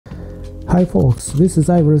Hi folks, this is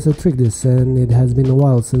Ivarus at Trikdis, and it has been a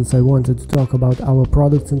while since I wanted to talk about our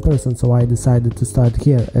products in person, so I decided to start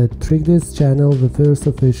here at Trikdis channel, the first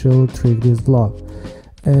official Trikdis vlog.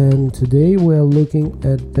 And today we are looking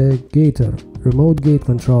at the Gator remote gate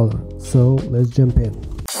controller, so let's jump in.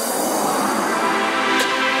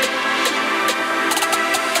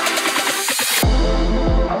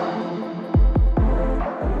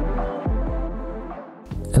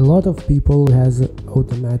 A lot of people has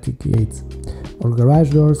automatic gates or garage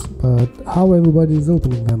doors, but how everybody is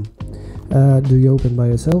opening them? Do you open by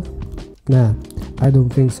yourself? Nah, I don't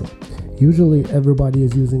think so. Usually everybody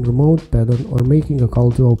is using remote button or making a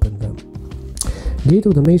call to open them. Gate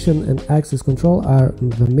automation and access control are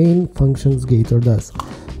the main functions Gator does.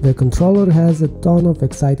 The controller has a ton of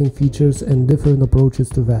exciting features and different approaches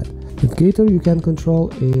to that. With Gator you can control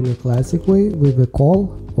in a classic way with a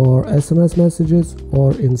call or SMS messages,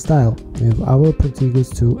 or in style with our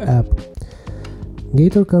Protegus 2 app.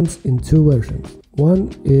 Gator comes in two versions.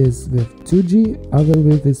 One is with 2G, other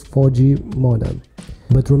with its 4G modem.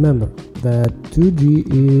 But remember that 2G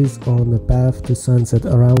is on the path to sunset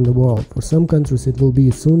around the world. For some countries it will be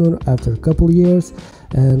sooner, after a couple years,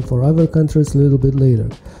 and for other countries a little bit later.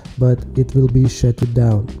 But it will be shut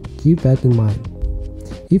down. Keep that in mind.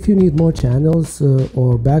 If you need more channels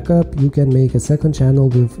or backup, you can make a second channel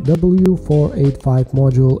with W485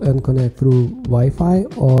 module and connect through Wi-Fi,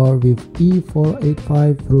 or with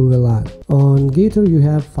E485 through the LAN. On Gator you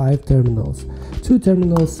have 5 terminals. 2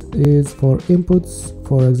 terminals is for inputs,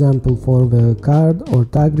 for example for the card or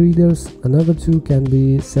tag readers. Another 2 can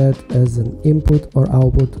be set as an input or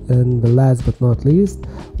output, and the last but not least,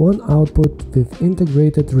 one output with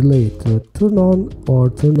integrated relay to turn on or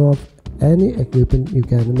turn off any equipment you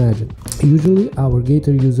can imagine. Usually our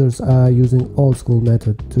Gator users are using old school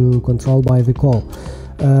method to control by the call,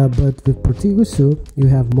 but with Protegus 2 you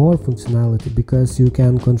have more functionality because you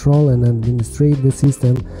can control and administrate the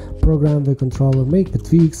system, program the controller, make the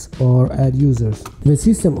tweaks or add users. The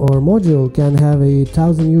system or module can have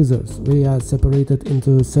 1,000 users. They are separated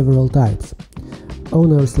into several types: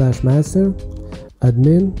 owner/master,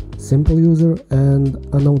 admin, simple user, and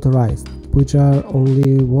unauthorized, which are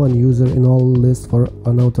only one user in all lists for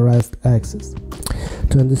unauthorized access.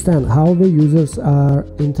 To understand how the users are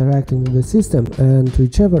interacting with the system and to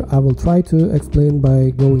each other, I will try to explain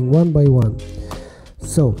by going one by one.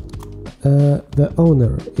 So, the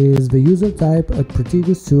owner is the user type at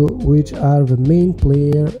Protegus 2, which are the main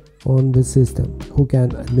player on the system, who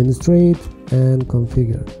can administrate and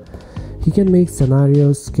configure. He can make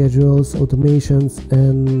scenarios, schedules, automations,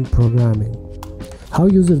 and programming. How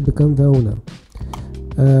users become the owner?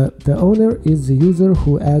 The owner is the user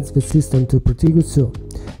who adds the system to Protegus 2,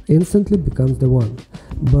 instantly becomes the one.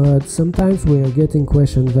 But sometimes we are getting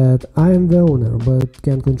questioned that I am the owner but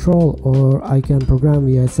can control, or I can program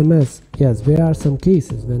via SMS. Yes, there are some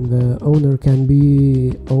cases when the owner can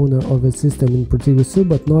be owner of a system in Protegus 2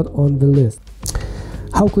 but not on the list.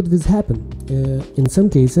 How could this happen? In some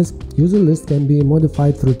cases, user list can be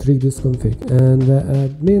modified through Trikdis config, and the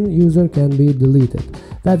admin user can be deleted.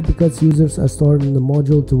 That's because users are stored in the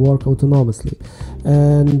module to work autonomously,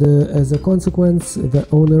 and as a consequence, the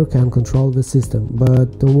owner can control the system.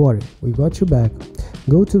 But don't worry, we got you back.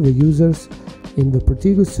 Go to the users in the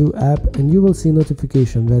Protegus 2 app and you will see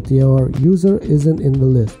notification that your user isn't in the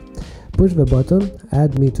list. Push the button,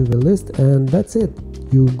 add me to the list, and that's it.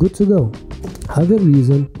 You're good to go. Other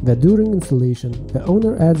reason that during installation the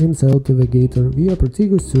owner adds himself to the Gator via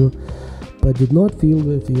Protegus 2 but did not fill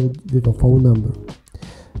the field with a phone number,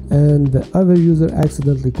 and the other user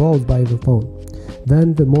accidentally calls by the phone.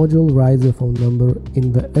 Then the module writes the phone number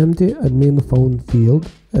in the empty admin phone field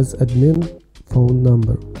as admin phone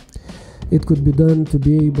number. It could be done to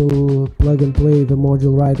be able to plug and play the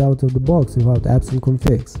module right out of the box without apps and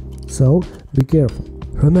configs. So be careful.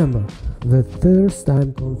 Remember, the first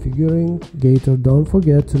time configuring Gator, don't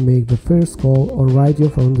forget to make the first call or write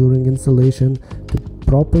your phone during installation to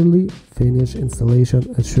properly finish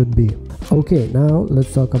installation as should be. Okay, now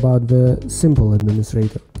let's talk about the simple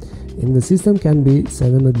administrator. In the system can be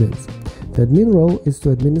 7 admins. The admin role is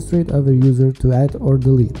to administrate other users to add or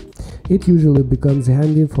delete. It usually becomes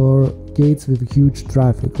handy for gates with huge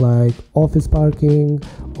traffic like office parking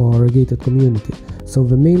or a gated community. So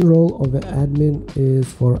the main role of the admin is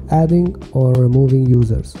for adding or removing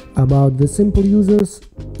users. About the simple users,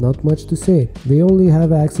 not much to say. They only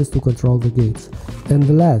have access to control the gates. And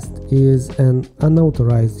the last is an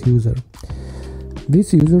unauthorized user.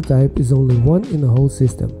 This user type is only one in the whole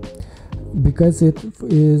system. because it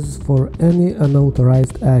is for any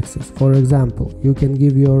unauthorized access. For example, you can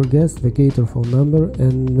give your guest the Gator phone number,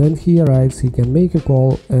 and when he arrives he can make a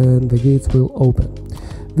call and the gates will open.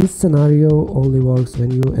 This scenario only works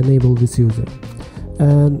when you enable this user.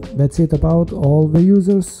 And that's it about all the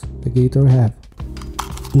users the Gator have.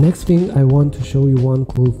 Next thing, I want to show you one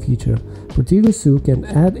cool feature. Protegus can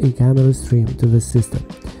add a camera stream to the system,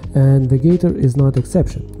 and the Gator is not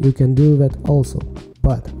exception. You can do that also,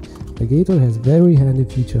 but the Gator has very handy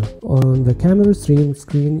feature. On the camera stream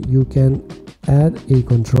screen you can add a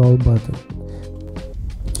control button.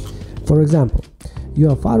 For example, you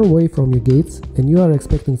are far away from your gates and you are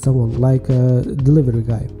expecting someone, like a delivery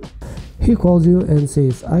guy. He calls you and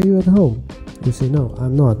says, "Are you at home?" You say, "No,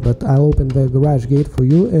 I'm not, but I'll open the garage gate for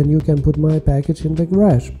you and you can put my package in the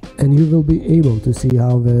garage." And you will be able to see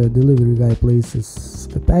how the delivery guy places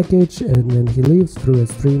the package and when he leaves through a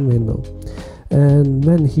stream window. And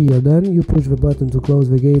when he are done, you push the button to close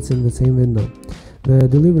the gates in the same window. The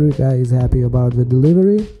delivery guy is happy about the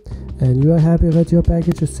delivery and you are happy that your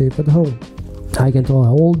package is safe at home. I can talk a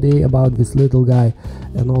whole day about this little guy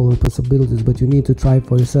and all the possibilities, but you need to try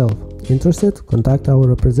for yourself. Interested? Contact our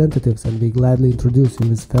representatives and we gladly introduce you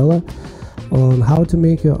this fella on how to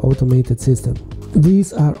make your automated system.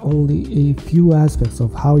 These are only a few aspects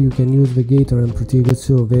of how you can use the Gator and Protegus.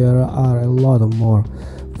 There are a lot more.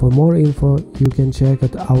 For more info, you can check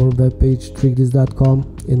at our webpage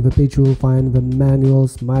trikdis.com. In the page you will find the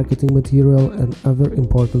manuals, marketing material and other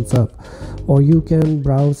important stuff. Or you can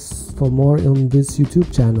browse for more on this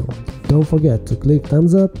YouTube channel. Don't forget to click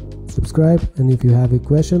thumbs up, subscribe, and if you have a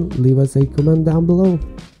question, leave us a comment down below.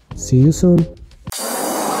 See you soon!